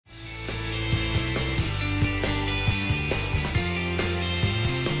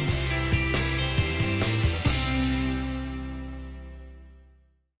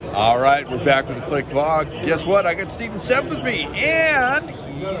All right, we're back with the CLIC vlog. Guess what? I got Steve Senft with me, and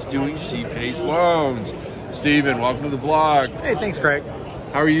he's doing C-PACE loans. Steven, welcome to the vlog. Hey, thanks, Craig.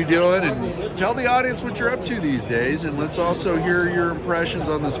 How are you doing? And tell the audience what you're up to these days, and let's also hear your impressions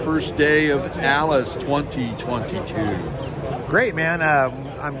on this first day of ALIS 2022. Great, man.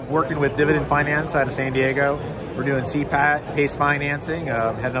 I'm working with Dividend Finance out of San Diego. We're doing C-PACE financing,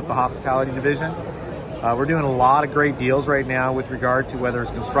 heading up the hospitality division. We're doing a lot of great deals right now with regard to whether it's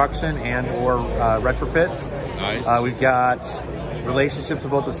construction and or retrofits. Nice. We've got relationships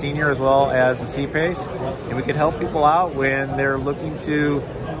with both the senior as well as the C-PACE, and we can help people out when they're looking to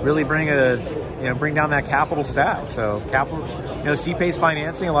really bring down that capital stack. So C-PACE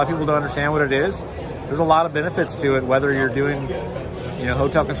financing, a lot of people don't understand what it is. There's a lot of benefits to it, whether you're doing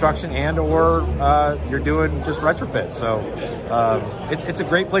hotel construction and or you're doing just retrofit. So it's a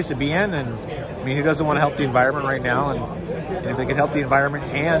great place to be in, and I mean, who doesn't want to help the environment right now? And if they can help the environment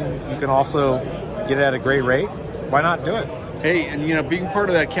and you can also get it at a great rate, why not do it? Hey, and being part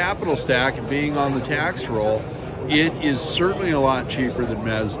of that capital stack and being on the tax roll, it is certainly a lot cheaper than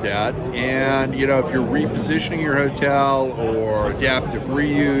mezz debt. And if you're repositioning your hotel or adaptive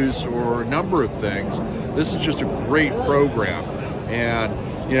reuse or a number of things, this is just a great program.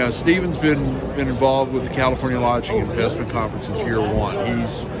 And Steven's been involved with the California Lodging Investment Conference since year one.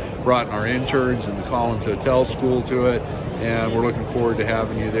 He's brought in our interns in the Collins Hotel School to it, and we're looking forward to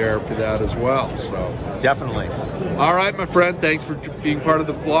having you there for that as well. So definitely. All right, my friend, thanks for being part of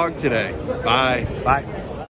the vlog today. Bye. Bye.